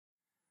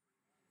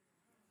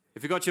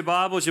If you've got your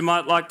Bibles, you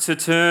might like to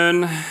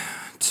turn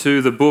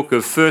to the book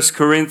of 1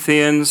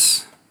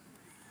 Corinthians.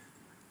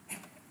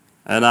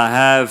 And I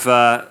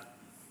have,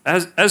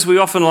 as we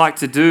often like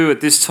to do at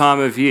this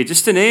time of year,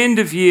 just an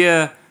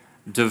end-of-year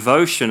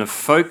devotion, a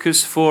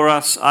focus for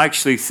us. I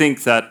actually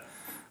think that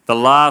the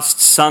last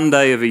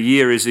Sunday of a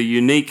year is a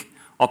unique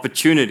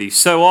opportunity.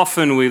 So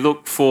often we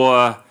look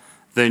for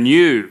the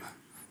new,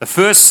 the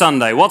first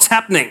Sunday. What's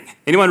happening?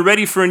 Anyone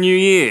ready for a new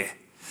year?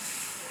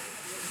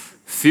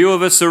 Few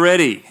of us are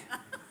ready.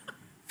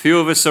 Few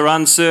of us are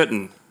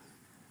uncertain.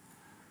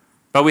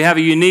 But we have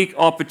a unique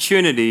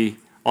opportunity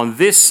on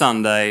this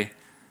Sunday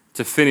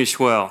to finish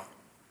well.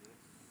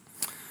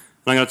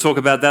 I'm going to talk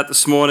about that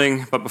this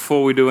morning, but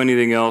before we do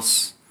anything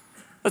else,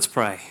 let's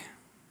pray.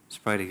 Let's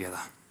pray together.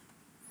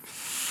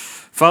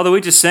 Father,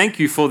 we just thank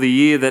you for the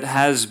year that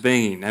has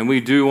been, and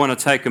we do want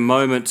to take a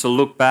moment to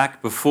look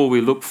back before we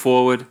look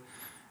forward.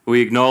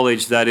 We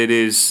acknowledge that it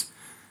is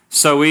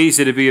so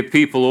easy to be a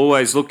people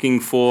always looking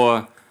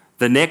for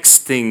the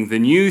next thing, the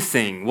new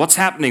thing, what's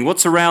happening,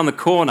 what's around the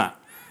corner.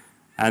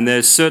 And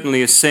there's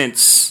certainly a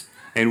sense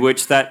in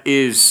which that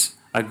is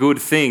a good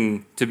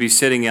thing to be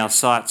setting our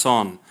sights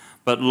on.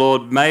 But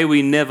Lord, may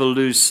we never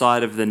lose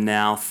sight of the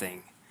now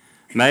thing.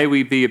 May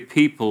we be a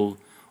people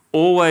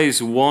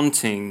always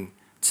wanting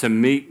to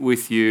meet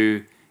with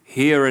you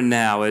here and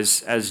now,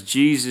 as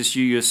Jesus,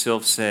 you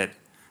yourself said.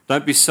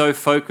 Don't be so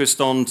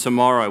focused on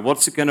tomorrow.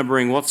 What's it going to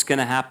bring? What's going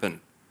to happen?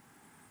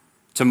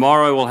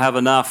 Tomorrow will have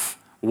enough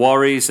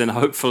worries and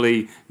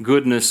hopefully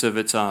goodness of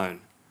its own.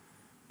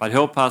 But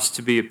help us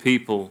to be a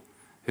people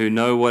who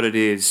know what it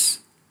is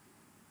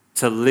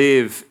to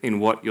live in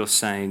what you're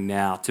saying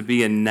now, to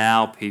be a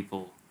now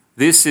people.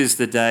 This is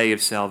the day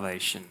of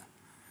salvation.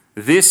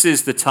 This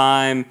is the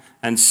time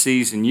and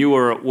season. You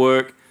are at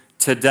work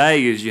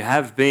today as you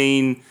have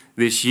been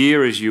this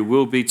year, as you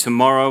will be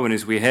tomorrow, and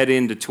as we head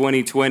into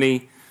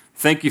 2020.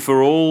 Thank you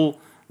for all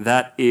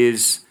that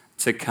is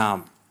to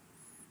come.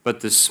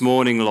 But this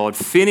morning, Lord,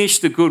 finish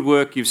the good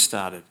work you've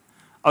started.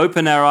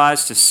 Open our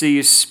eyes to see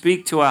you,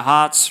 speak to our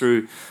hearts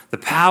through the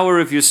power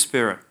of your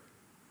Spirit,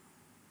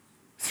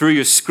 through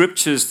your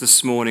scriptures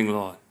this morning,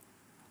 Lord.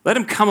 Let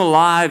them come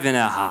alive in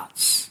our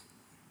hearts.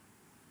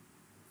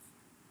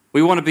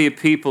 We want to be a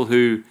people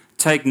who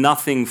take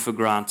nothing for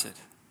granted,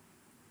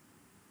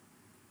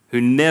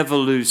 who never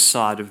lose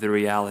sight of the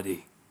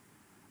reality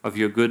of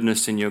your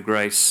goodness and your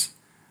grace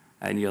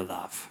and your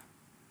love.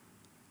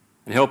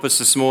 And help us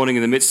this morning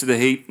in the midst of the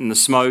heat and the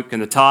smoke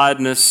and the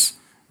tiredness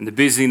and the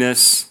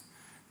busyness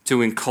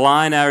to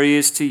incline our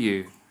ears to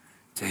you,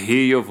 to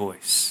hear your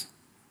voice.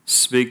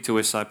 Speak to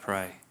us, I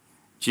pray. In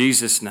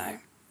Jesus' name,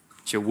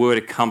 let your word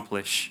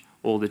accomplish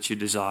all that you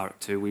desire it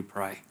to, we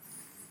pray.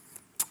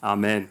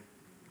 Amen.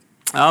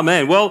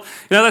 Amen. Well,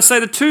 they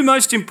say the two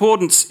most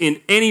important in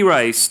any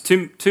race,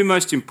 two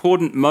most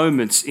important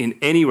moments in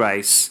any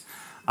race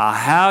are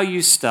how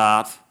you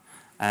start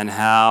and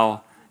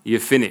how you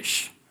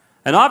finish.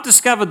 And I've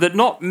discovered that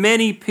not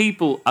many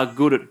people are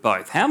good at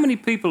both. How many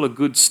people are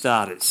good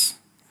starters?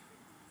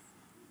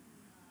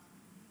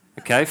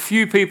 Okay,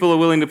 few people are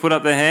willing to put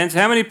up their hands.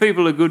 How many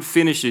people are good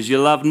finishers? You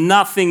love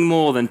nothing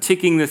more than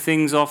ticking the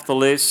things off the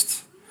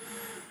list.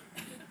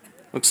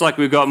 Looks like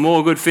we've got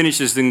more good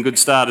finishers than good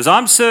starters.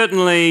 I'm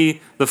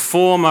certainly the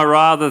former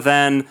rather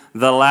than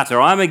the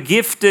latter. I'm a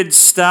gifted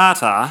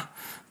starter,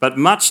 but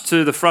much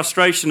to the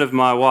frustration of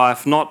my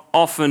wife, not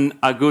often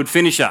a good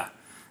finisher.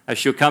 As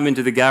she'll come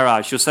into the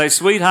garage, she'll say,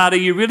 "Sweetheart, are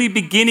you really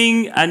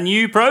beginning a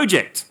new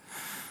project?"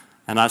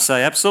 And I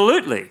say,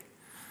 "Absolutely."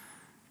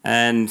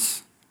 And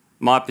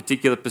my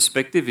particular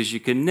perspective is you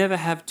can never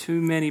have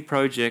too many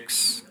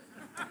projects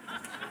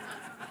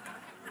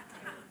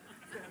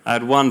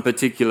at one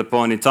particular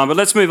point in time. But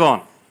let's move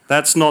on.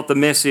 That's not the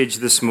message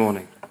this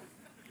morning.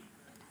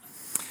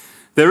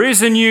 There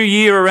is a new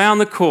year around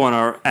the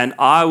corner, and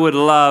I would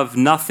love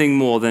nothing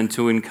more than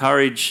to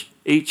encourage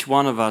each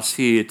one of us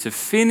here to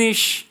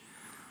finish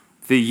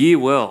the year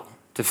well,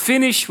 to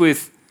finish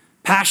with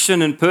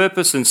passion and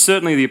purpose. And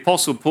certainly the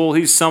Apostle Paul,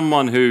 he's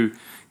someone who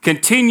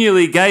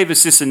continually gave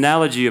us this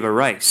analogy of a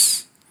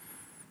race,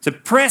 to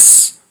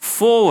press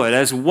forward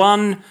as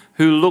one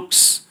who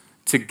looks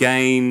to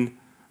gain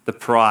the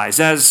prize,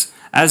 as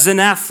an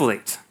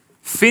athlete.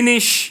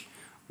 Finish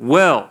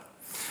well.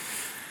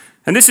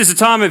 And this is a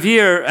time of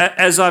year,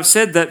 as I've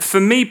said, that for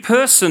me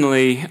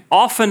personally,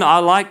 often I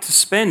like to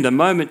spend a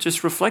moment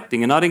just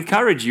reflecting. And I'd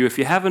encourage you, if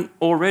you haven't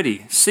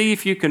already, see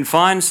if you can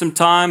find some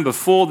time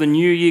before the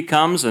new year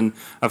comes. And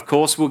of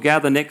course, we'll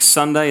gather next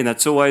Sunday, and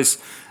that's always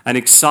an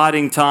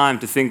exciting time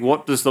to think,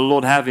 what does the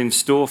Lord have in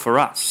store for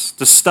us?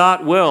 To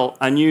start well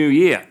a new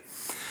year.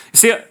 You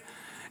see,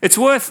 it's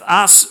worth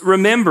us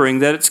remembering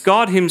that it's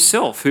God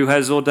himself who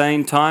has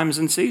ordained times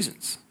and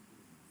seasons.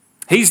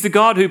 He's the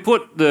God who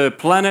put the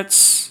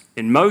planets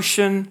in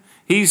motion.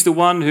 He's the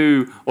one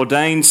who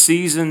ordained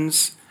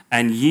seasons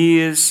and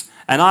years.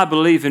 And I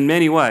believe in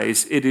many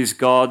ways it is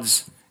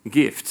God's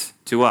gift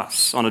to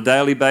us on a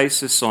daily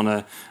basis, on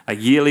a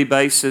yearly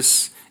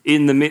basis,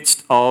 in the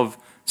midst of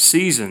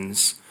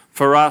seasons,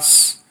 for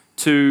us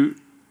to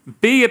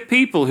be a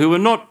people who are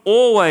not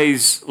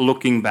always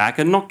looking back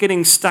and not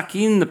getting stuck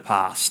in the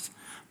past,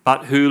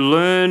 but who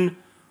learn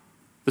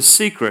the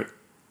secret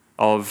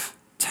of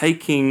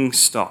taking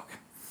stock.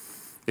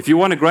 If you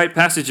want a great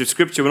passage of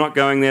Scripture, we're not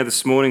going there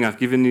this morning. I've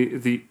given you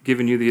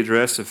the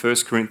address of 1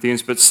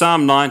 Corinthians, but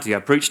Psalm 90, I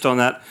preached on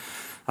that,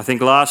 I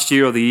think last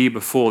year or the year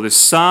before. This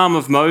Psalm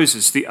of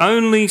Moses, the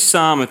only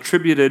psalm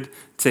attributed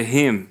to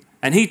him.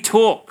 And he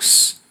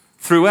talks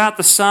throughout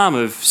the psalm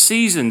of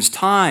seasons,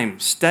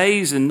 times,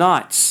 days and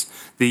nights,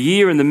 the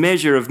year and the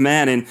measure of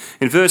man.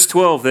 In verse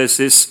 12, there's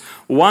this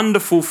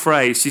wonderful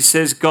phrase. He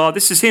says, God,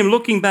 this is him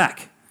looking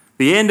back,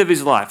 the end of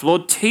his life.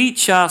 Lord,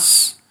 teach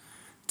us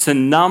to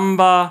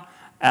number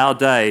our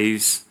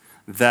days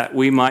that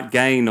we might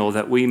gain or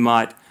that we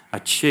might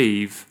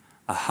achieve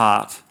a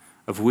heart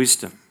of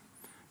wisdom.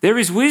 There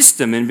is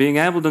wisdom in being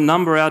able to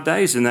number our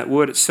days, and that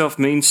word itself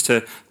means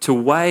to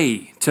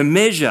weigh, to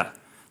measure,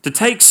 to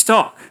take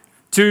stock,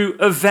 to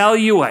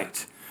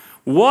evaluate.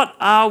 What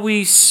are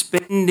we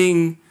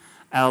spending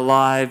our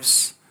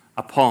lives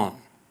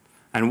upon?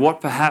 And what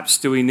perhaps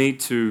do we need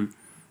to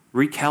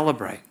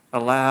recalibrate,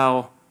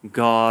 allow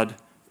God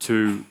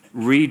to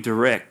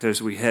redirect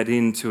as we head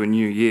into a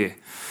new year?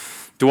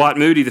 Dwight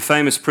Moody, the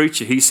famous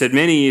preacher, he said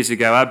many years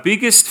ago, our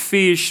biggest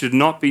fear should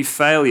not be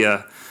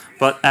failure,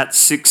 but at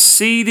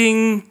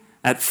succeeding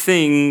at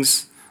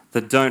things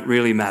that don't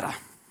really matter.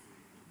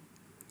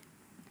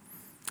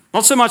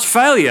 Not so much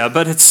failure,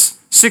 but it's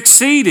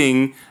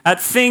succeeding at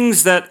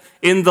things that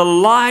in the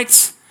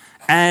light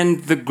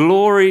and the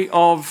glory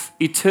of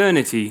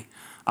eternity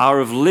are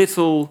of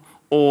little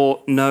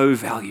or no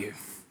value.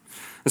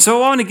 And so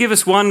I want to give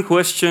us one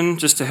question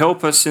just to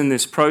help us in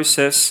this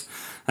process,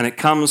 and it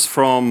comes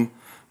from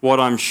what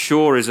I'm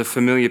sure is a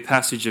familiar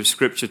passage of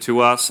Scripture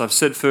to us. I've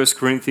said 1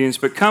 Corinthians,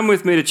 but come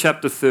with me to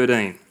chapter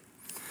 13.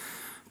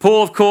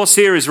 Paul, of course,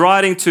 here is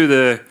writing to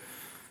the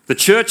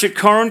church at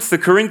Corinth, the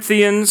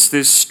Corinthians,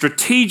 this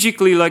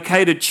strategically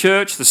located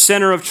church, the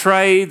center of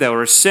trade. They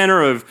were a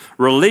center of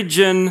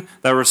religion.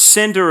 They were a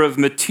center of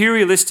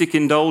materialistic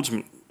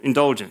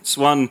indulgence.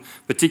 One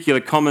particular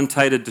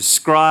commentator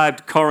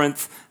described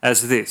Corinth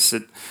as this.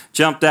 It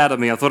jumped out at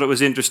me. I thought it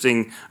was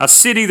interesting. A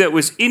city that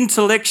was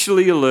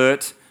intellectually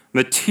alert,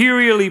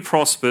 materially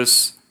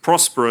prosperous,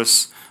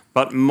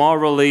 but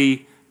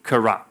morally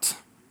corrupt.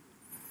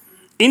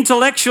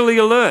 Intellectually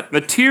alert,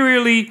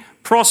 materially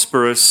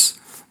prosperous,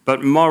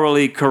 but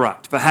morally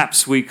corrupt.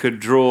 Perhaps we could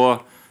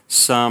draw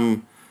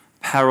some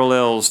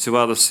parallels to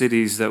other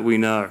cities that we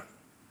know.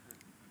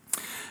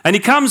 And he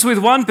comes with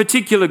one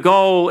particular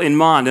goal in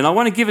mind, and I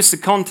want to give us the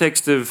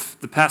context of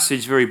the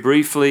passage very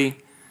briefly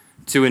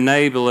to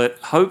enable it,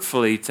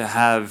 hopefully, to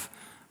have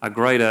a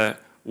greater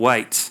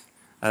weight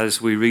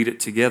as we read it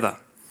together.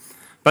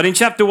 But in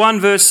chapter 1,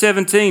 verse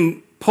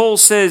 17, Paul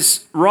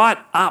says right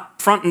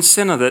up front and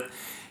center that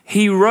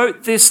he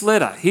wrote this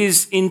letter.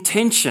 His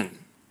intention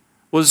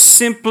was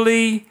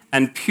simply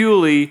and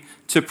purely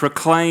to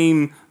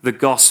proclaim the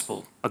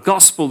gospel. A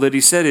gospel that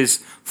he said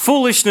is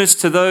foolishness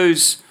to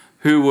those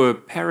who were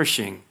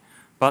perishing,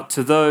 but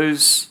to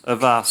those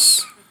of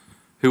us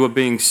who are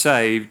being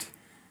saved,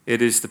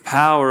 it is the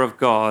power of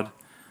God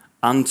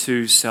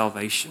unto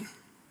salvation.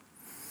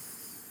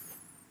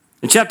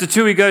 In chapter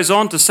 2, he goes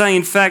on to say,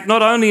 in fact,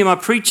 not only am I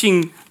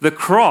preaching the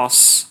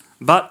cross,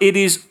 but it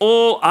is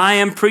all I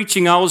am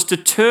preaching. I was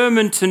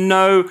determined to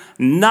know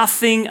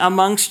nothing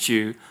amongst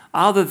you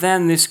other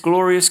than this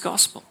glorious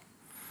gospel.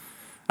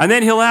 And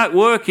then he'll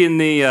outwork in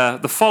the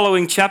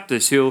following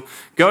chapters. He'll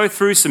go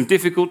through some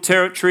difficult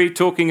territory,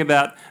 talking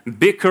about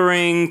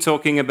bickering,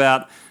 talking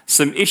about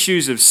some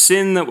issues of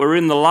sin that were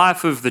in the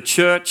life of the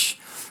church.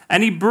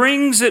 And he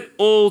brings it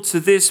all to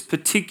this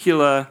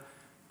particular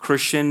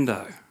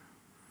crescendo.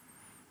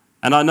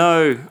 And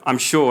I'm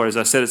sure, as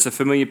I said, it's a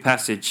familiar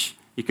passage.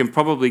 You can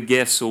probably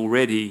guess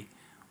already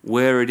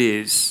where it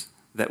is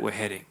that we're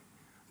heading.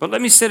 But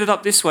let me set it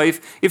up this way.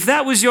 If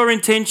that was your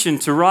intention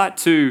to write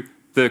to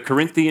the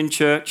Corinthian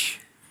church,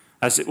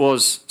 as it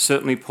was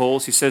certainly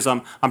Paul's, he says,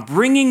 I'm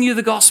bringing you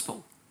the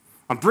gospel.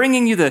 I'm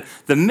bringing you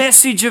the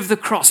message of the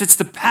cross. It's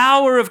the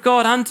power of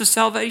God unto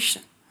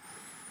salvation.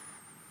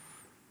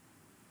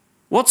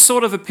 What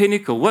sort of a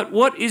pinnacle?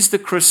 What is the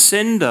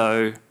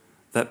crescendo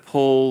that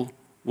Paul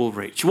will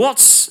reach?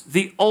 What's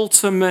the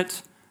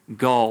ultimate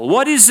goal?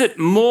 What is it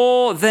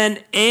more than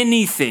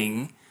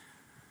anything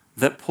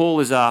that Paul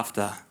is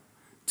after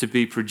to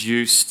be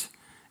produced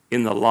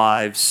in the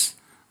lives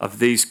of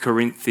these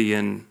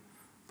Corinthian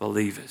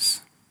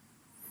believers?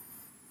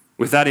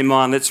 With that in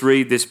mind, let's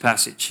read this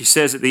passage. He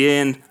says at the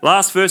end,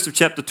 last verse of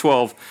chapter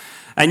 12,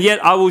 and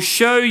yet I will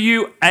show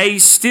you a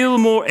still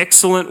more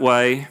excellent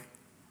way.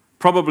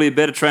 Probably a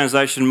better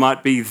translation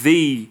might be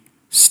the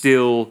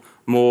still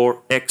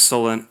more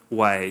excellent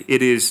way.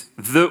 It is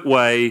the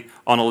way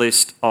on a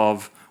list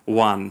of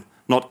one,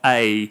 not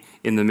a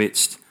in the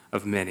midst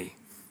of many.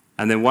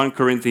 And then 1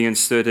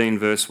 Corinthians 13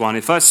 verse 1,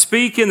 if I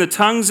speak in the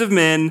tongues of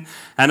men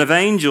and of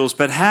angels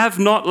but have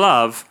not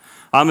love,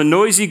 I'm a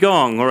noisy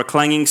gong or a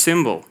clanging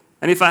cymbal.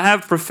 And if I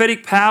have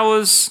prophetic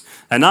powers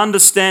and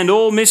understand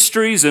all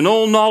mysteries and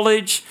all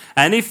knowledge,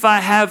 and if I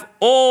have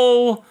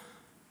all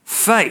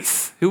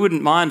faith, who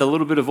wouldn't mind a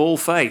little bit of all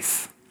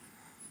faith?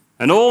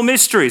 And all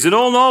mysteries and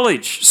all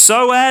knowledge,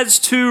 so as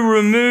to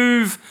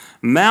remove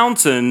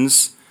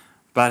mountains,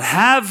 but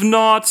have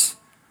not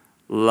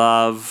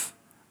love,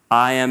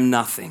 I am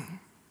nothing.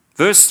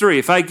 Verse 3,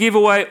 if I give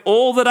away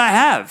all that I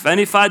have, and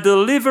if I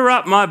deliver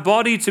up my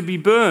body to be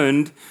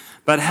burned,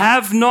 but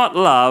have not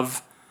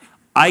love,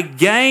 I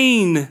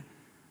gain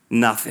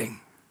nothing.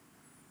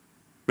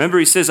 Remember,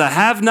 he says, I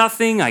have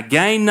nothing, I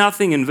gain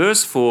nothing in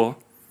verse 4.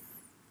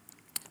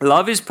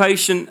 Love is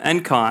patient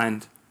and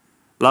kind.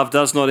 Love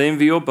does not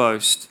envy or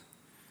boast.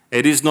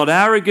 It is not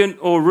arrogant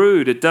or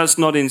rude. It does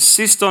not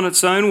insist on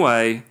its own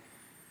way.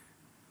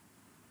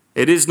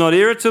 It is not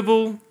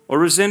irritable or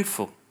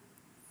resentful.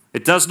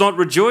 It does not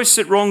rejoice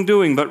at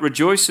wrongdoing, but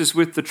rejoices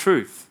with the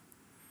truth.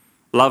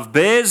 Love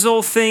bears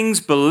all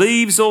things,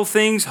 believes all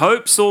things,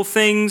 hopes all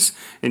things,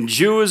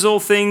 endures all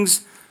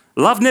things.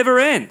 Love never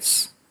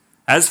ends.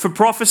 As for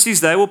prophecies,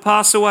 they will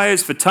pass away.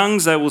 As for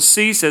tongues, they will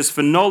cease. As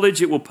for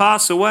knowledge, it will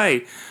pass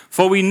away.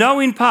 For we know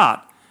in part,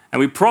 and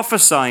we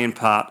prophesy in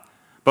part.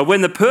 But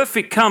when the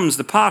perfect comes,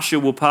 the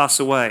partial will pass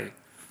away.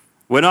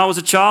 When I was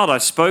a child, I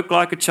spoke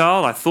like a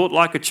child. I thought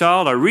like a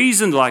child. I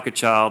reasoned like a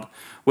child.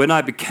 When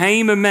I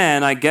became a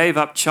man, I gave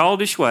up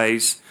childish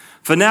ways.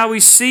 For now we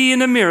see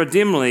in a mirror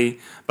dimly,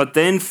 but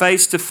then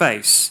face to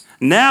face.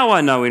 Now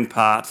I know in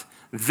part,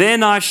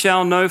 then I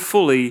shall know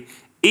fully,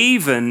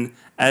 even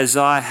as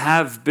I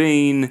have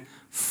been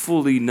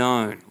fully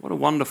known. What a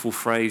wonderful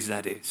phrase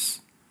that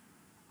is.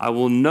 I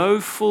will know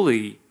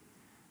fully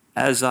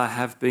as I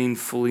have been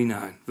fully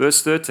known.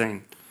 Verse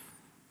 13,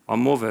 one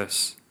more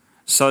verse.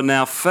 So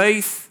now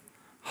faith,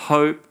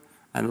 hope,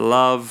 and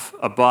love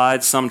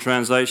abide. Some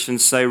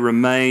translations say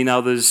remain,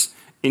 others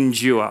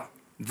endure.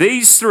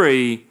 These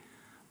three,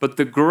 but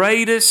the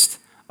greatest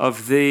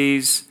of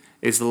these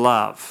is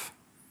love.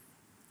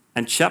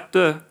 And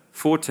chapter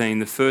 14,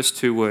 the first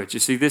two words. You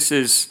see, this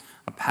is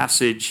a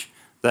passage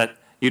that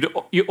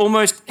you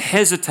almost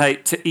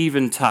hesitate to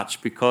even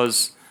touch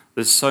because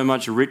there's so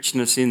much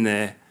richness in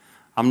there.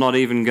 I'm not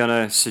even going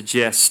to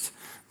suggest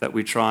that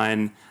we try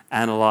and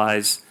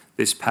analyze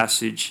this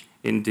passage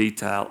in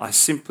detail. I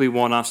simply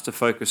want us to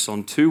focus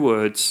on two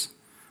words.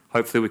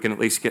 Hopefully we can at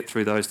least get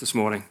through those this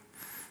morning.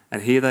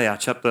 And here they are,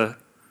 chapter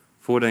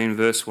 14,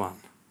 verse 1.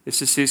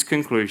 This is his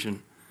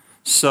conclusion.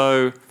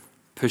 So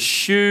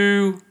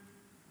pursue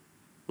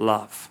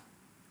love.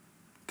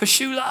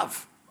 Pursue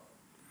love.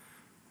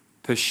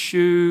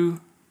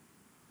 Pursue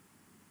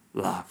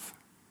love.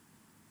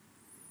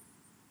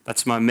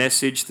 That's my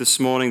message this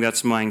morning.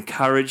 That's my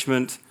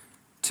encouragement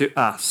to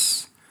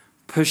us.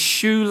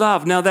 Pursue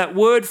love. Now that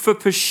word for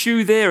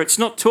pursue there, it's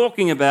not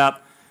talking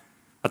about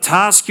a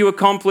task you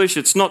accomplish.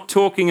 It's not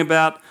talking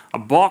about a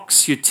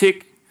box you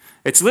tick.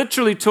 It's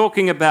literally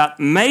talking about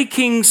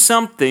making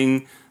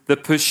something the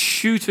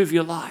pursuit of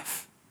your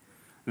life.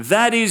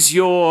 That is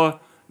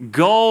your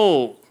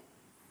goal.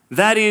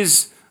 That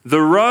is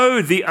the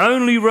road, the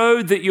only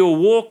road that you're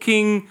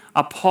walking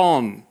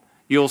upon.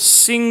 Your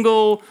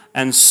single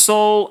and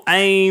sole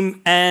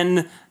aim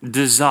and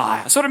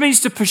desire. That's what it means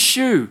to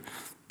pursue.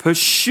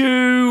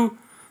 Pursue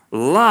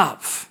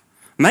love.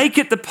 Make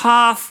it the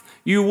path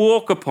you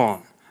walk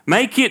upon.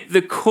 Make it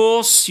the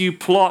course you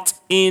plot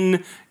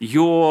in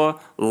your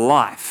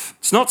life.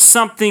 It's not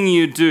something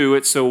you do,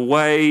 it's a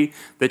way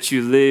that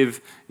you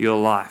live your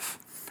life.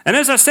 And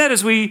as I said,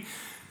 as we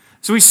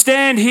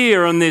stand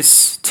here on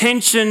this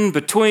tension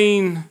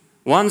between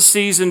one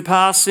season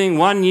passing,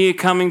 1 year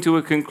coming to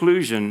a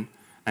conclusion,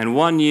 and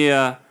 1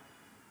 year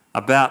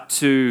about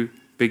to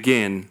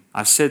begin,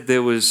 I said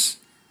there was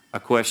a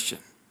question.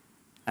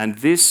 And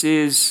this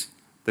is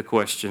the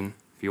question.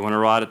 If you want to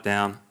write it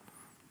down,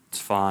 it's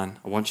fine.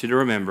 I want you to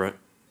remember it.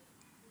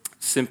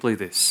 Simply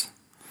this.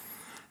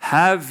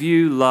 Have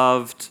you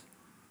loved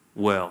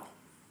well?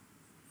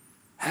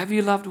 Have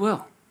you loved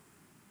well?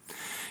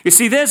 You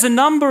see, there's a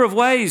number of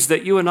ways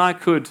that you and I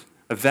could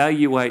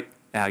evaluate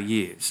our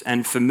years.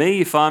 And for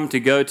me, if I'm to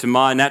go to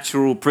my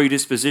natural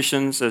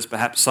predispositions, as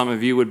perhaps some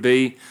of you would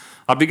be,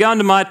 I'd be going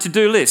to my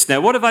to-do list. Now,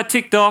 what have I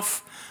ticked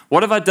off?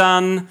 What have I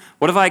done?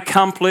 What have I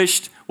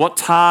accomplished? What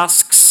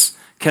tasks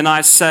can I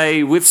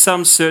say with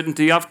some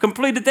certainty I've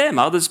completed them?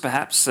 Others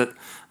perhaps that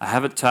I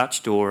haven't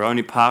touched or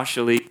only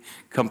partially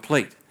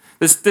complete.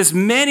 There's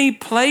many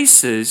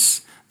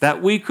places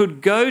that we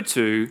could go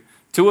to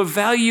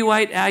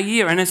evaluate our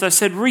year. And as I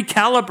said,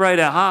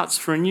 recalibrate our hearts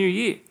for a new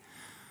year.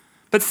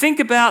 But think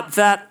about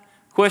that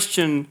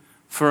question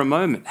for a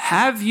moment.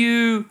 Have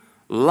you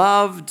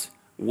loved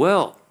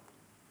well?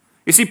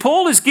 You see,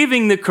 Paul is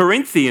giving the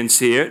Corinthians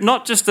here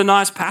not just a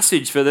nice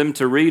passage for them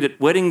to read at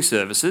wedding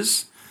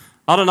services,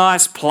 not a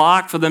nice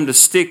plaque for them to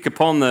stick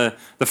upon the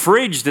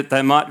fridge that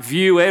they might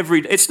view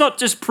every day. It's not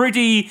just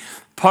pretty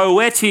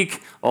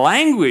poetic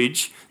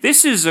language.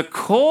 This is a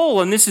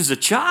call and this is a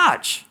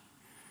charge.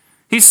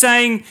 He's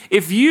saying,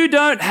 if you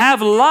don't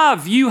have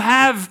love, you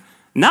have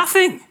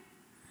nothing.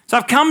 So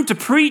I've come to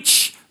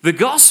preach the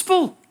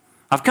gospel.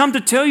 I've come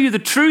to tell you the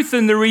truth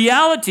and the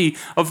reality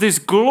of this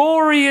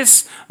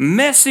glorious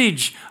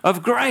message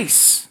of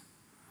grace,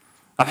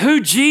 of who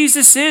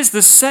Jesus is,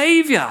 the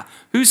Savior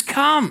who's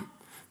come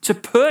to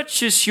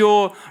purchase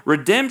your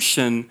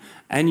redemption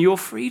and your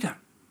freedom.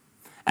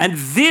 And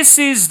this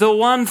is the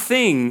one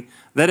thing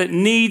that it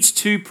needs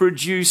to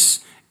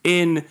produce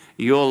in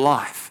your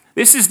life.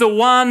 This is the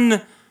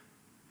one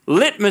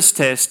litmus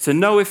test to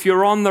know if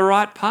you're on the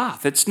right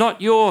path. It's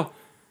not your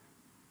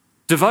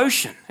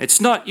devotion. It's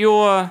not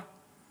your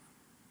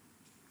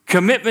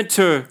commitment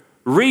to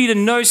read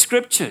and know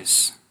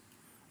scriptures.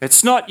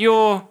 It's not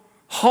your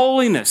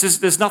holiness.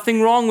 There's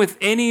nothing wrong with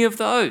any of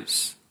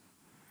those.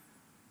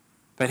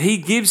 But he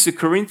gives the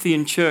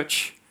Corinthian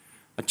church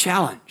a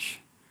challenge.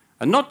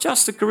 And not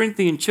just the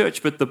Corinthian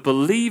church, but the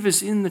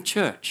believers in the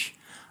church.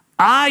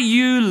 Are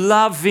you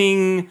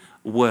loving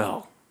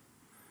well?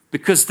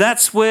 Because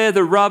that's where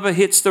the rubber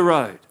hits the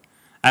road.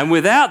 And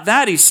without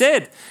that, he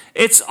said,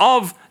 it's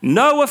of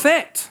no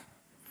effect.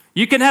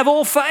 You can have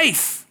all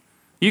faith.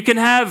 You can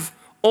have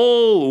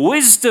all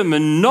wisdom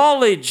and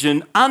knowledge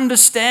and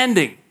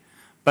understanding.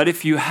 But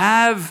if you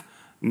have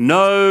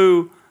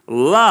no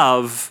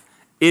love,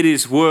 it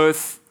is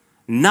worth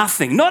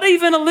nothing. Not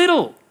even a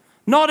little.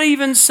 Not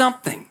even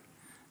something.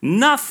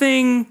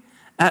 Nothing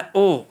at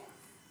all.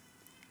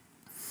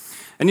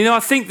 And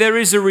I think there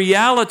is a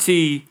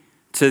reality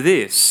to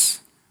this.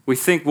 We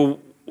think,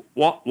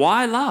 well,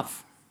 why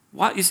love?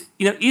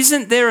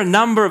 Isn't there a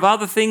number of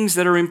other things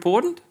that are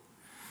important?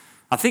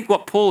 I think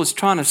what Paul is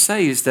trying to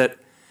say is that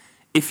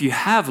if you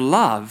have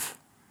love,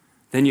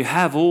 then you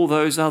have all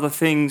those other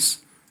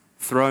things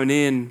thrown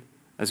in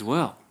as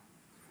well.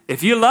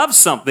 If you love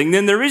something,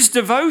 then there is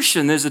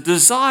devotion. There's a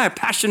desire,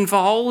 passion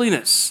for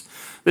holiness.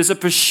 There's a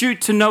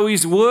pursuit to know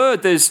his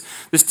word. There's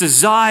this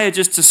desire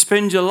just to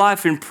spend your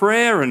life in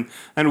prayer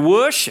and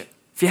worship.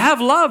 If you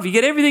have love, you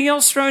get everything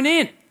else thrown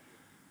in.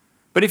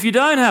 But if you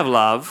don't have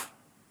love,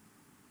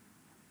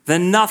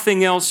 then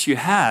nothing else you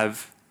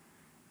have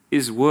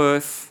is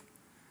worth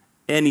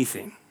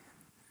anything.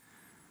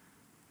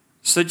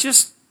 So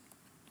just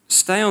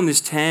stay on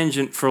this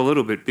tangent for a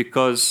little bit,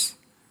 because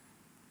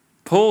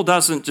Paul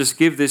doesn't just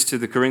give this to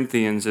the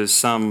Corinthians as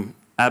some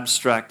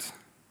abstract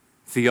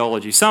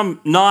theology, some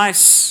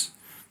nice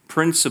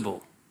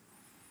principle.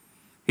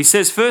 He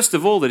says, first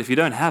of all, that if you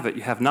don't have it,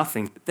 you have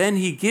nothing. But then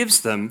he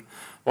gives them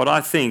what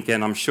I think,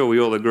 and I'm sure we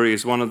all agree,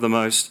 is one of the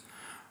most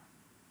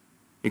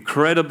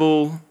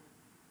incredible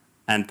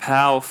and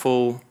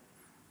powerful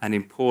and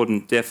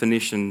important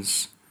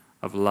definitions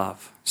of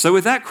love. So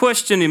with that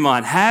question in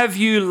mind, have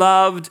you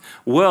loved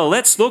well?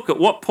 Let's look at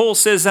what Paul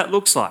says that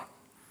looks like.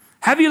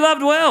 Have you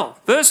loved well?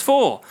 Verse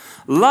 4,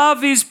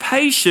 love is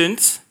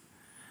patient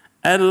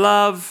and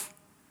love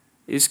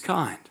is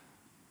kind.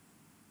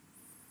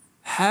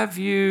 Have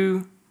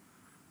you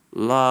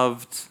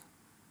loved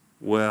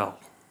well?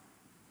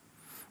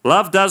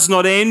 Love does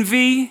not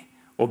envy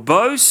or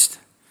boast.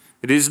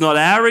 It is not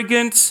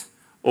arrogant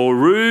or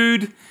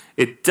rude.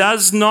 It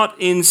does not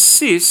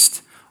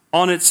insist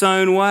on its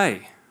own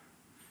way.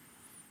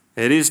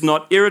 It is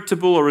not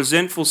irritable or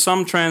resentful.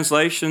 Some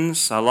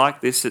translations, I like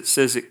this, it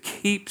says it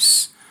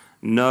keeps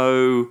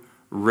no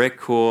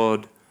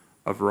record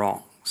of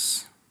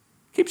wrongs.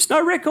 Keeps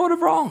no record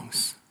of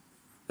wrongs.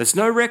 There's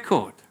no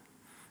record.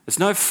 There's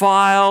no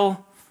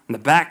file in the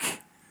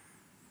back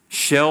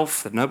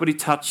shelf that nobody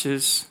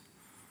touches.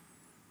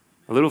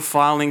 A little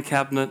filing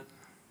cabinet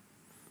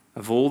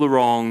of all the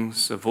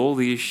wrongs, of all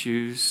the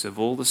issues, of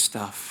all the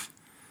stuff,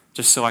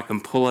 just so I can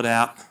pull it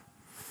out,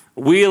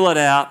 wheel it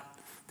out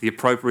the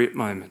appropriate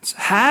moments.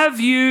 Have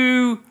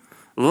you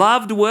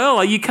loved well?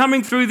 Are you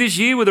coming through this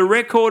year with a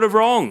record of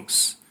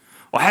wrongs?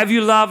 Or have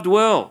you loved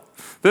well?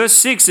 Verse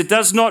 6, it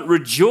does not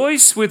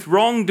rejoice with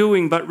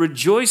wrongdoing, but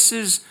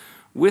rejoices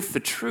with the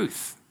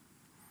truth.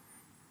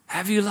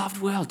 Have you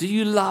loved well? Do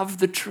you love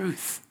the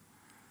truth?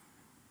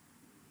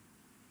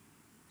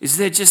 Is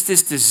there just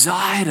this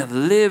desire to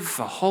live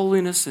for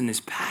holiness and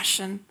this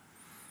passion?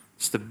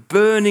 It's the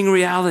burning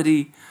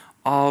reality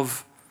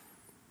of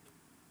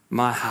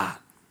my heart,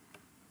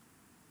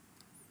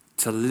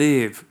 to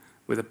live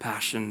with a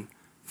passion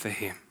for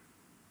him.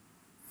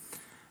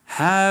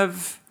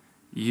 Have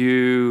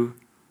you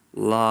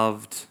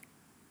loved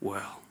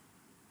well?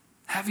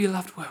 Have you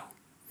loved well?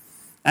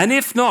 And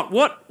if not,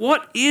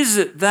 what is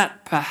it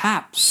that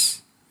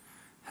perhaps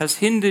has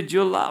hindered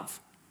your love?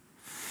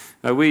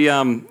 Now we,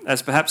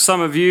 as perhaps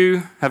some of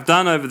you have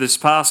done over this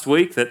past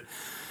week, that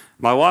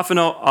my wife and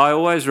I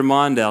always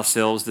remind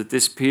ourselves that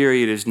this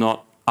period is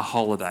not a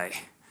holiday.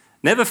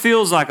 Never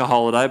feels like a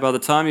holiday by the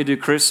time you do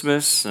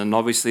Christmas, and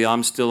obviously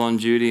I'm still on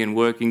duty and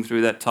working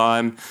through that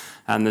time,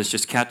 and there's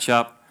just catch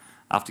up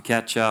after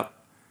catch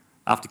up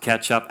after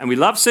catch up. And we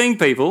love seeing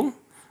people,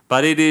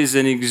 but it is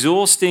an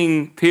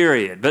exhausting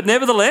period. But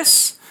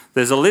nevertheless,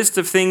 there's a list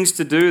of things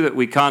to do that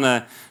we kind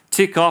of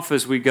tick off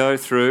as we go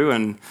through,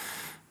 and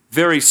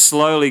very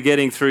slowly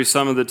getting through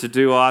some of the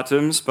to-do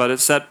items. But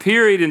it's that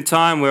period in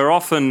time where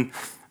often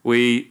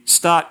we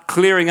start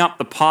clearing up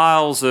the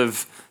piles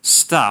of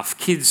stuff,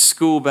 kids'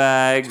 school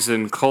bags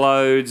and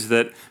clothes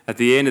that at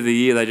the end of the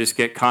year they just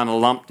get kind of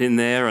lumped in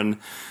there, and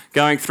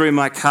going through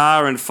my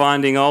car and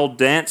finding old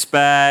dance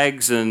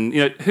bags and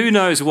who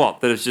knows what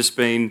that has just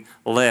been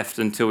left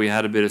until we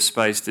had a bit of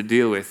space to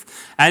deal with.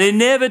 And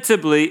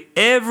inevitably,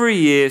 every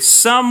year,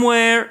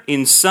 somewhere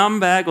in some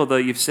bag, although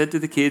you've said to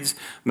the kids,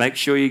 make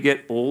sure you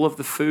get all of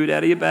the food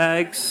out of your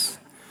bags,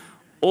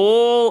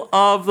 all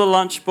of the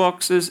lunch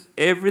boxes,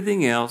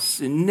 everything else,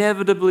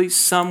 inevitably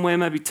somewhere,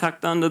 maybe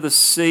tucked under the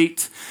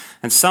seat.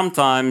 And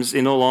sometimes,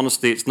 in all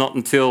honesty, it's not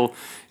until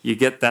you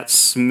get that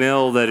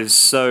smell that is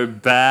so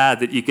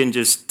bad that you can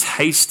just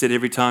taste it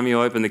every time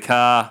you open the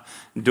car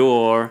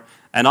door.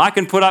 And I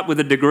can put up with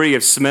a degree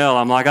of smell.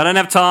 I'm like, I don't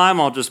have time,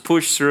 I'll just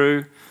push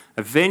through.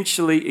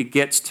 Eventually it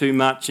gets too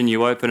much and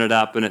you open it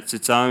up and it's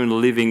its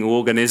own living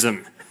organism.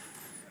 You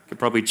could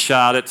probably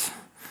chart it,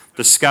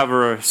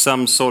 discover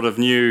some sort of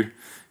new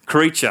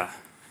creature.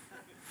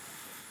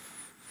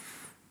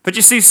 But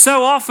you see,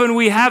 so often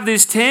we have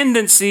this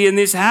tendency and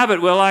this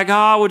habit. We're like,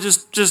 we'll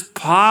just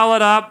pile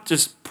it up,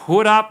 just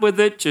put up with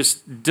it,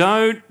 just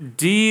don't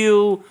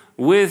deal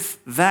with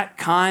that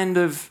kind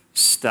of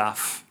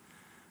stuff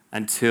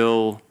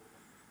until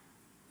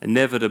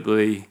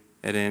inevitably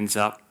it ends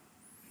up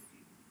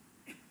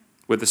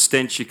with a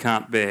stench you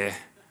can't bear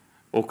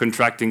or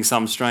contracting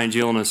some strange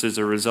illness as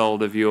a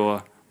result of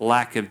your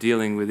lack of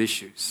dealing with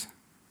issues.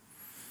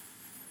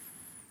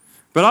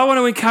 But I want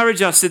to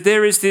encourage us that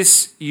there is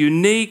this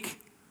unique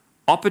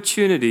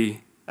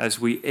opportunity as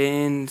we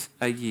end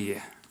a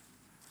year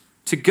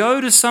to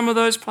go to some of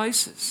those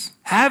places.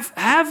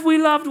 Have we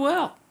loved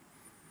well?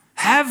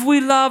 Have we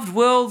loved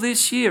well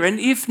this year? And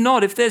if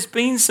not, if there's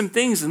been some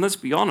things, and let's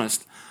be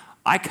honest,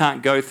 I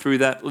can't go through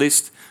that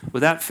list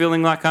without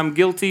feeling like I'm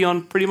guilty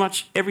on pretty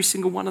much every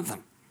single one of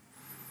them.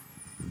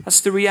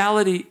 That's the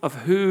reality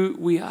of who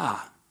we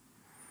are,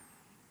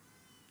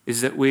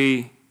 is that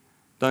we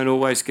don't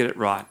always get it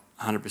right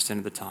 100%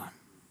 of the time.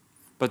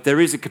 But there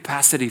is a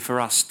capacity for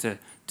us to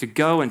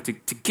go and to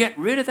get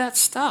rid of that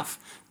stuff.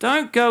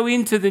 Don't go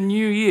into the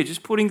new year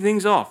just putting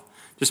things off,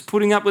 just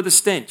putting up with the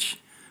stench.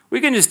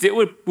 We can just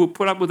we'll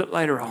put up with it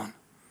later on.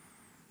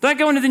 Don't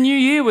go into the new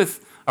year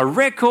with a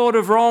record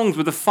of wrongs,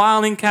 with a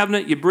filing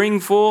cabinet you bring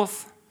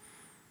forth.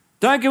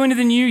 Don't go into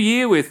the new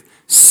year with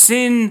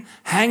sin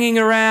hanging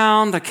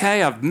around.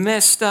 Okay, I've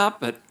messed up,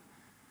 but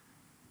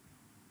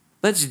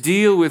let's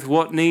deal with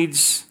what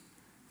needs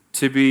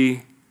to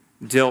be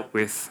dealt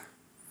with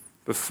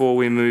before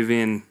we move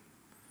in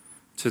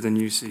to the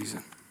new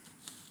season.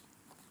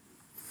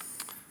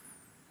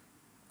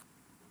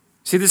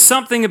 See, there's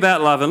something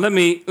about love, and let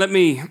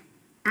me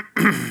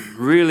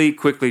really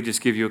quickly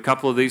just give you a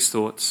couple of these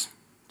thoughts.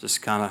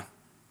 Just kind of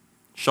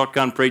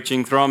shotgun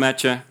preaching, throw them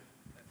at you.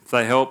 If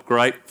they help,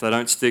 great. If they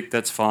don't stick,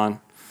 that's fine.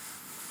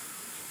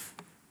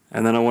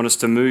 And then I want us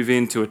to move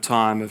into a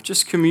time of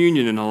just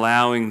communion and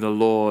allowing the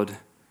Lord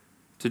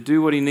to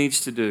do what he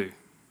needs to do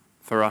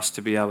for us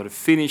to be able to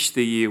finish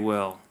the year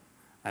well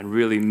and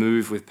really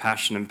move with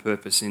passion and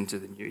purpose into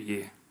the new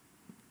year.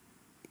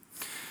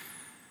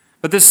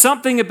 But there's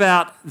something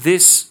about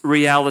this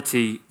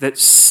reality that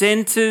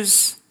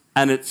centers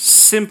and it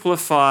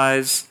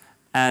simplifies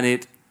and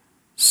it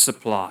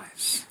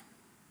supplies.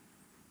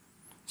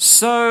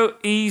 So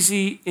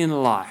easy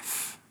in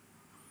life.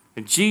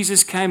 And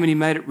Jesus came and he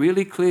made it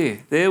really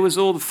clear. There was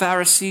all the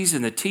Pharisees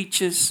and the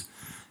teachers,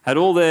 had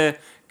all their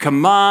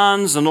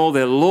commands and all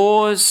their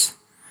laws.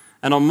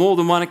 And on more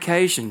than one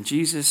occasion,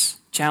 Jesus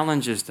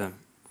challenges them.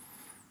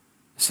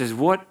 He says,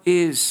 what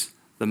is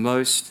the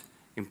most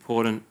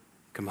important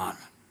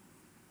commandment?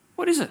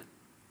 What is it?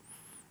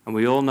 And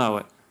we all know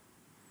it.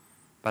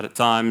 But at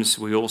times,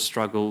 we all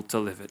struggle to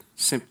live it.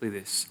 Simply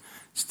this.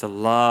 It's to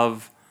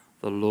love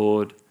the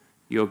Lord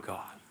your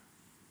God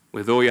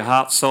with all your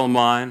heart, soul,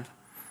 mind.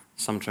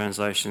 Some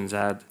translations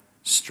add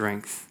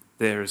strength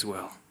there as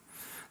well.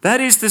 That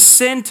is the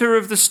center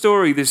of the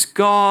story. This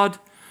God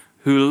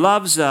who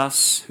loves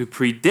us, who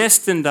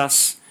predestined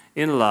us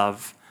in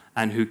love,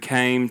 and who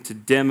came to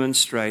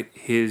demonstrate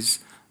his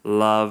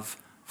love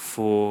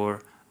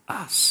for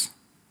us.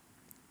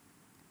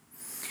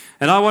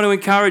 And I want to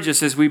encourage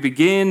us as we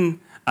begin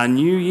a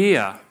new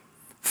year.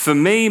 For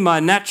me, my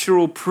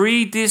natural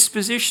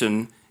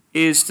predisposition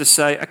is to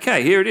say,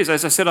 okay, here it is.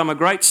 As I said, I'm a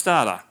great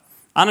starter.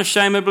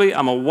 Unashamedly,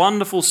 I'm a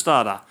wonderful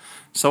starter.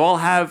 So I'll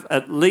have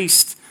at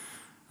least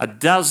a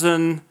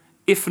dozen,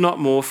 if not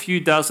more, few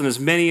dozen, as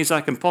many as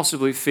I can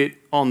possibly fit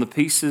on the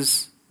piece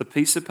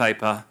of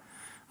paper,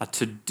 a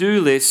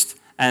to-do list,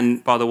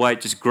 and by the way,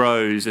 it just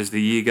grows as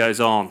the year goes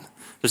on.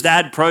 Just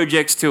add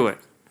projects to it.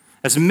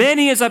 As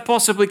many as I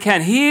possibly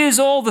can. Here's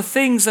all the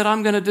things that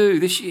I'm going to do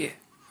this year.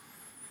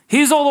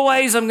 Here's all the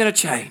ways I'm going to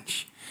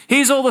change.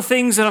 Here's all the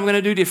things that I'm going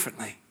to do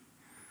differently.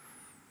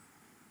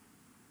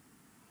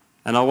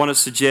 And I want to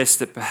suggest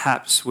that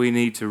perhaps we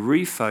need to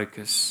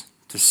refocus,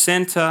 to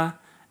center,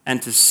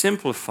 and to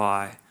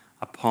simplify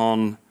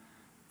upon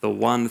the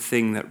one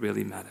thing that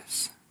really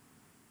matters.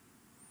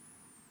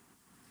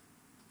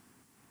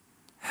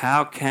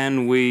 How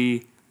can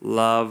we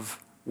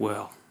love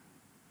well?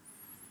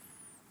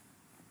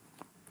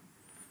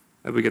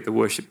 Maybe we get the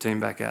worship team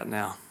back out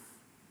now.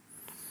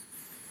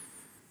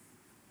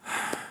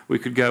 We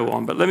could go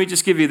on, but let me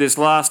just give you this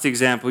last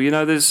example. You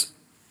know, there's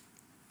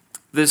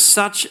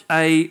such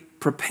a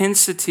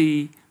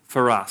propensity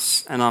for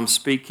us, and I'm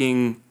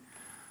speaking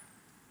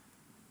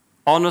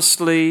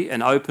honestly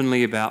and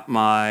openly about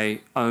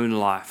my own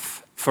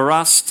life, for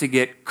us to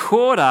get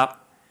caught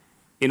up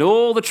in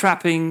all the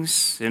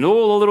trappings, in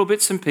all the little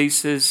bits and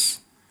pieces,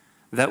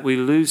 that we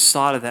lose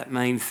sight of that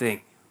main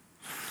thing.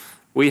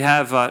 We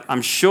have,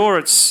 I'm sure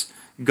it's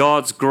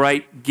God's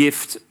great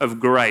gift of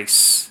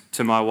grace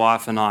to my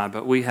wife and I,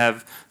 but we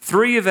have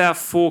 3 of our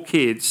 4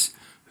 kids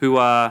who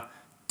are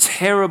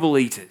terrible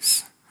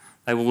eaters.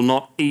 They will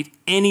not eat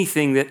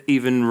anything that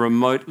even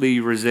remotely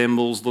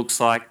resembles, looks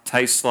like,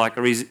 tastes like,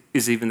 or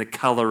is even the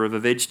colour of a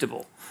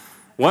vegetable.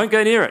 Won't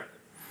go near it.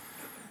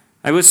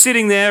 I was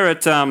sitting there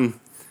at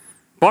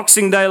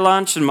Boxing Day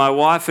lunch, and my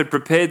wife had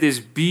prepared this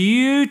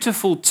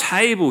beautiful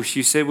table.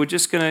 She said, we're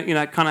just going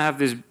to, kind of have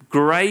this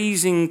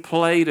grazing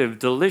plate of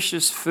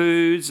delicious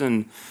foods,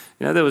 and,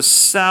 there was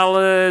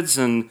salads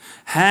and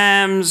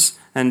hams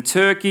and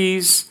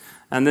turkeys,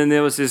 and then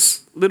there was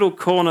this little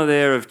corner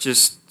there of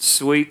just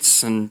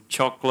sweets and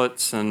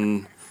chocolates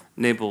and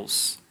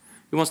nibbles.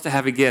 Who wants to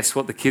have a guess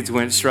what the kids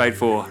went straight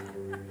for?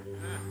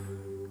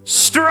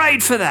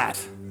 Straight for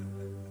that.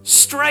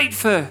 Straight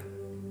for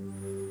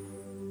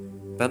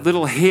that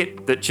little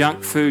hit that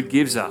junk food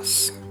gives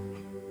us,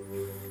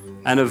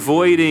 and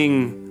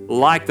avoiding,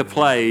 like the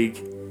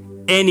plague,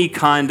 any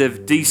kind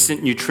of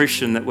decent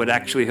nutrition that would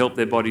actually help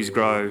their bodies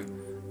grow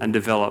and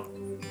develop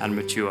and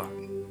mature.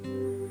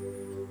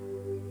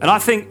 And I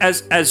think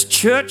as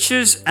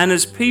churches and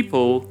as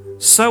people,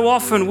 so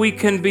often we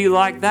can be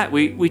like that.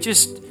 We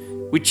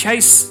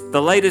chase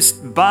the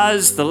latest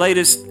buzz, the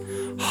latest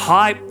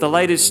hype, the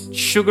latest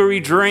sugary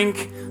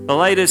drink, the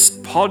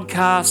latest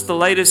podcast, the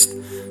latest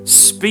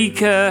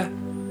speaker.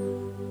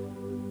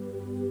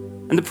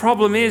 And the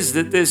problem is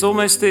that there's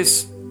almost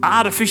this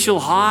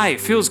artificial high.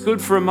 It feels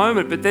good for a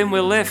moment, but then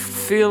we're left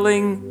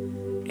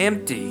feeling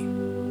empty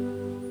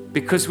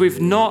because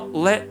we've not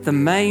let the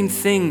main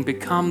thing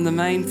become the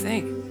main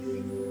thing.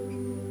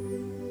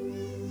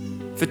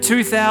 For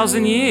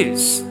 2,000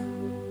 years,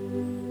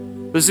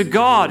 there's a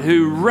God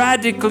who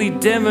radically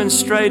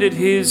demonstrated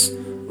his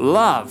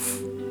love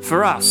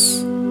for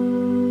us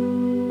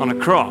on a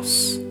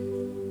cross.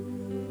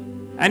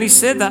 And he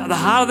said that the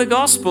heart of the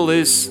gospel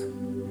is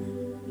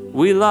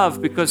we love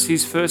because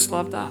he's first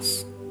loved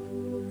us.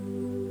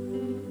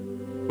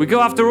 We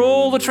go after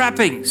all the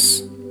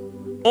trappings,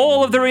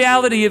 all of the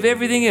reality of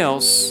everything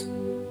else,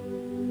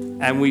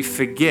 and we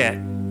forget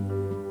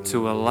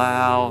to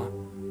allow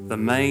the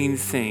main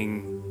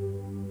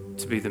thing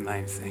to be the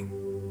main thing.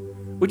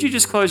 Would you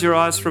just close your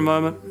eyes for a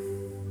moment?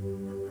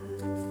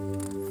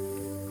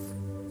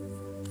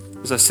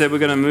 As I said, we're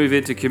going to move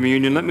into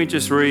communion. Let me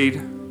just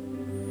read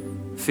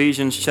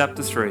Ephesians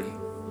chapter 3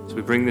 as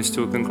we bring this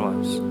to a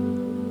close.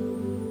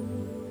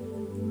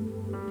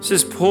 This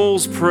is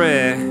Paul's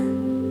prayer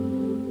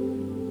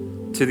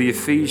to the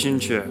Ephesian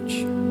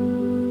church.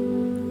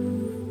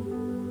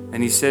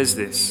 And he says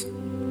this,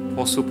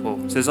 Apostle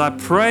Paul says, I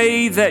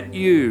pray that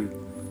you,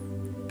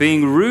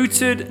 being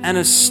rooted and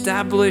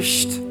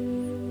established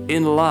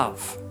in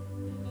love.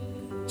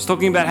 He's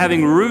talking about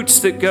having roots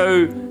that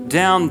go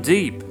down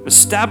deep.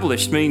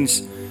 Established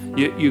means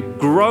you're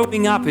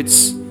growing up.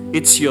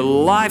 It's your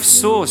life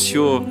source,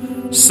 your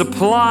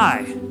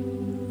supply,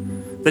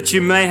 that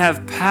you may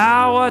have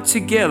power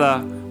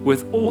together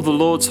with all the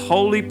Lord's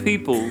holy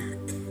people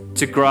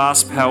to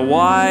grasp how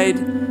wide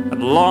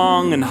and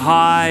long and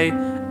high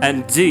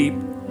and deep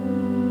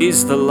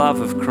is the love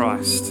of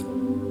Christ,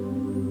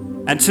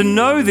 and to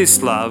know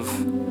this love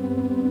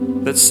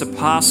that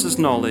surpasses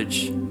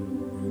knowledge,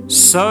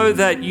 so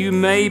that you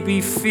may be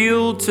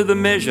filled to the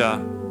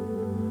measure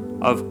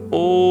of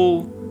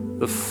all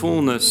the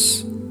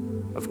fullness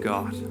of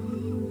God.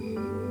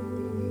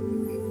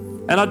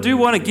 And I do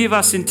want to give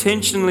us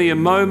intentionally a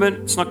moment.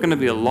 It's not going to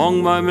be a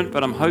long moment,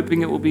 but I'm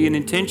hoping it will be an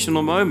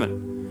intentional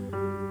moment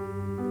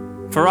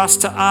for us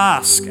to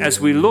ask as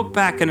we look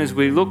back and as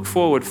we look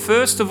forward.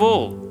 First of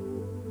all,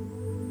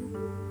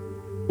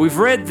 we've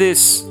read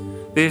this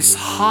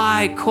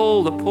high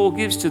call that Paul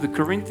gives to the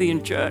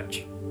Corinthian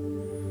church.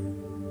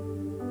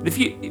 If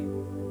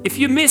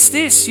you miss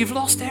this, you've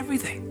lost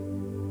everything.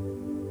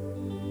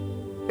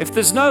 If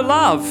there's no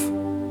love,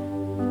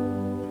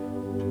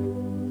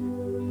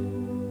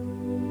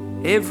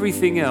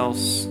 everything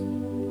else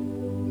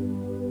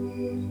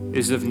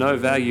is of no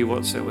value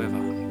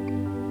whatsoever.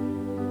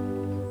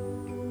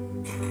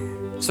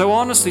 So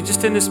honestly,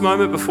 just in this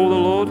moment before the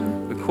Lord,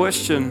 the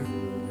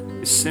question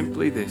is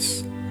simply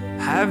this: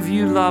 have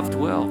you loved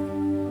well?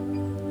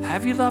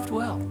 Have you loved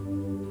well?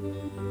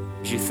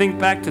 As you think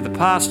back to the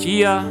past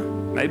year,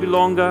 maybe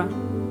longer,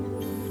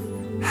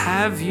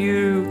 have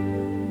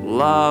you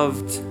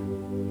loved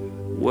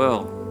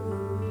well?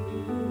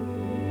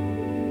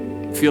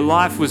 If your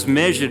life was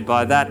measured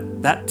by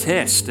that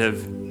test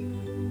of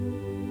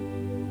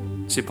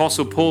As the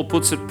Apostle Paul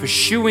puts it,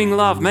 pursuing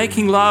love,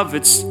 making love.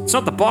 It's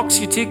not the box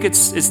you tick,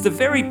 it's the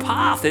very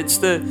path, it's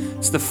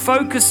the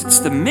focus, it's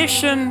the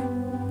mission.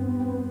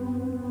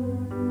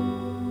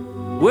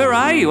 Where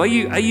are you?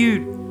 Are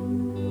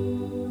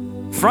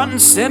you front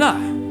and center?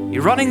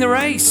 You're running the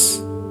race.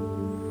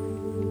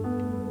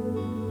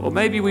 Or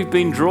maybe we've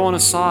been drawn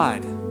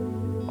aside,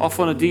 off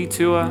on a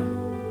detour.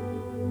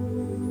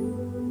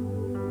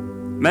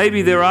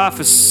 Maybe there are,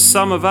 for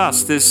some of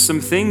us, there's some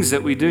things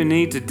that we do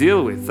need to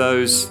deal with.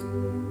 Those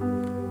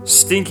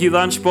stinky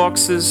lunch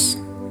boxes.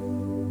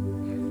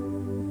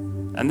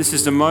 And this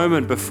is the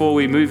moment before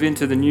we move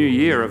into the new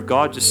year of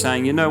God just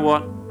saying, you know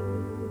what?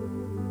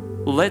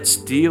 Let's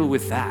deal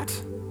with that.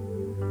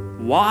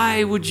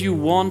 Why would you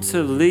want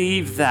to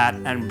leave that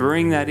and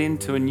bring that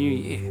into a new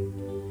year?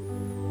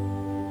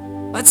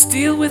 Let's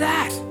deal with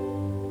that.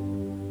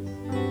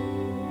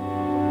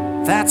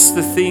 That's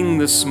the thing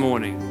this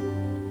morning,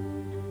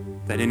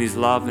 that in His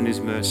love and His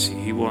mercy,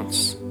 He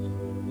wants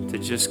to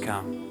just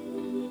come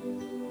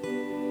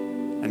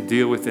and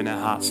deal with in our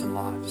hearts and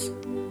lives.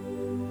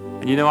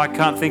 And you know, I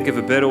can't think of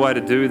a better way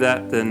to do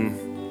that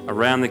than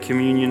around the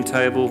communion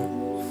table.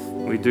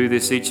 We do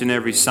this each and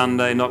every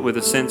Sunday, not with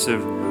a sense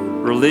of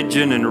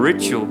religion and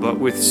ritual,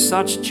 but with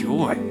such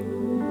joy.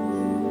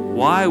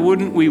 Why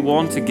wouldn't we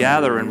want to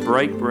gather and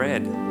break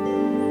bread?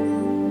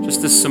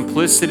 Just the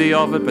simplicity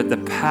of it, but the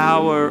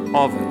power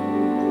of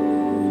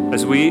it.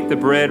 As we eat the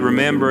bread,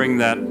 remembering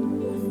that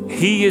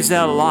He is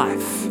our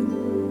life.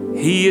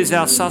 He is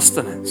our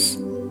sustenance.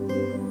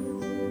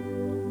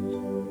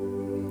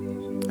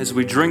 As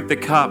we drink the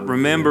cup,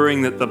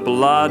 remembering that the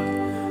blood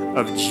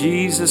of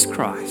Jesus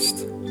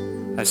Christ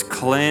has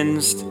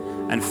cleansed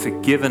and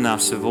forgiven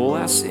us of all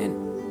our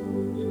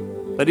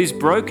sin. That He's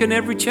broken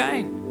every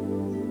chain.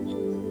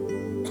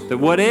 That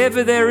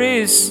whatever there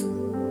is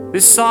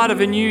this side of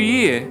a new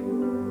year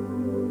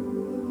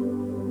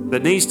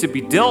that needs to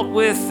be dealt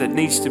with, that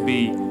needs to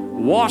be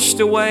washed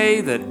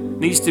away, that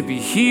needs to be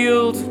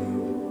healed,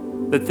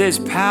 that there's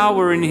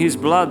power in His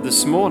blood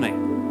this morning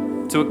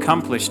to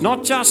accomplish,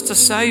 not just to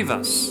save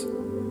us,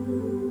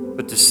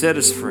 but to set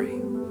us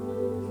free.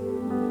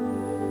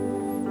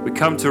 We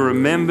come to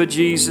remember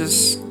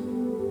Jesus,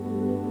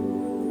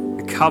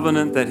 the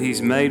covenant that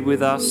He's made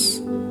with us.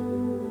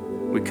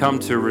 We come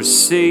to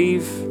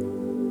receive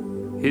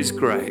His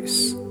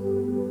grace.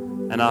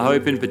 And I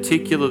hope in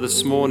particular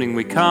this morning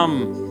we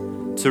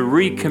come to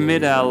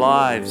recommit our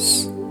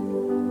lives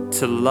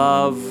to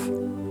love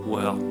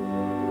well.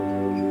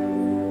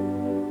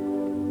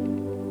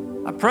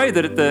 I pray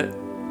that at the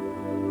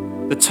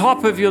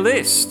top of your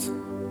list,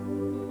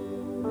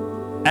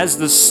 as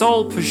the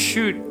sole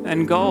pursuit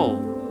and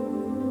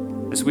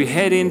goal, as we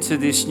head into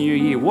this new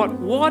year,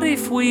 what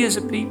if we as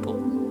a people,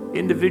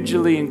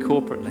 individually and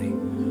corporately,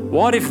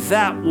 what if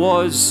that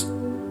was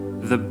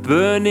the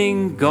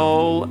burning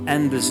goal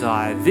and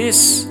desire?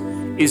 This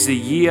is a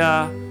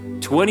year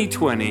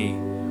 2020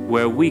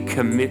 where we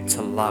commit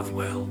to love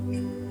well.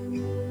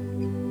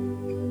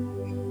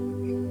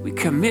 We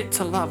commit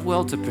to love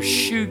well, to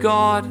pursue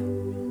God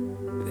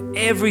with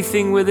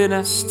everything within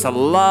us, to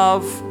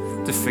love,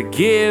 to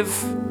forgive,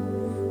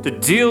 to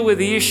deal with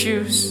the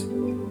issues.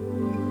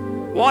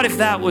 What if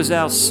that was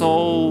our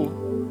sole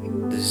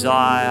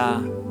desire,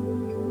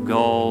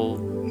 goal,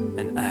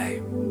 and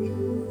aim?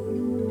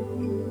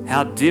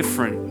 How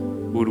different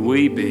would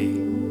we be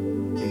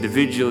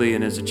individually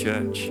and as a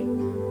church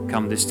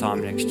come this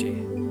time next year?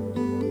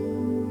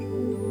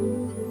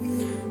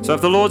 So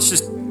if the Lord's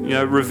just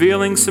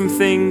revealing some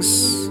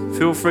things,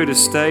 feel free to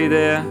stay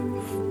there.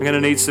 I'm going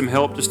to need some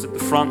help just at the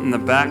front and the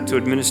back to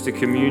administer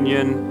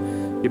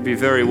communion. You'd be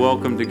very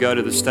welcome to go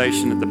to the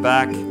station at the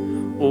back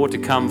or to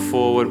come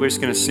forward. We're just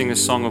going to sing a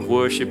song of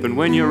worship, and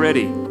when you're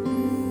ready,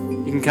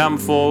 you can come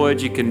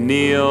forward, you can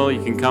kneel,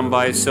 you can come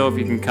by yourself,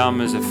 you can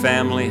come as a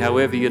family,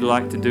 however you'd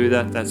like to do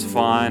that, that's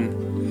fine.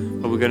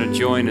 But we're going to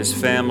join as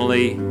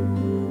family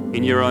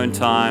in your own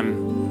time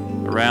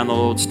around the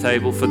Lord's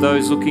table. For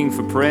those looking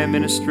for prayer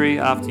ministry,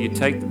 after you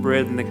take the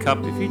bread and the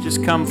cup, if you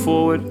just come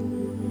forward,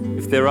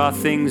 if there are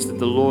things that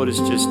the Lord is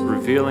just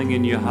revealing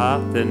in your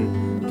heart,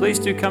 then please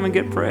do come and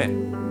get prayer.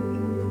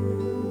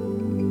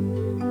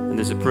 And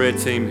there's a prayer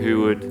team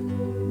who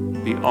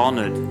would be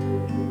honored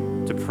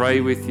to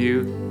pray with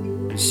you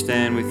and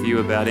stand with you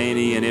about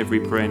any and every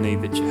prayer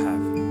need that you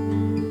have.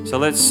 So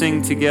let's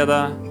sing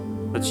together.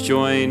 Let's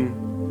join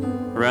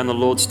around the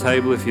Lord's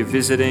table. If you're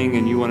visiting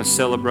and you want to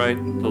celebrate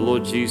the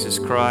Lord Jesus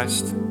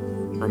Christ,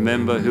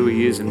 remember who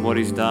He is and what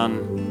He's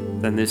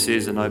done, then this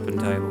is an open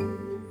table.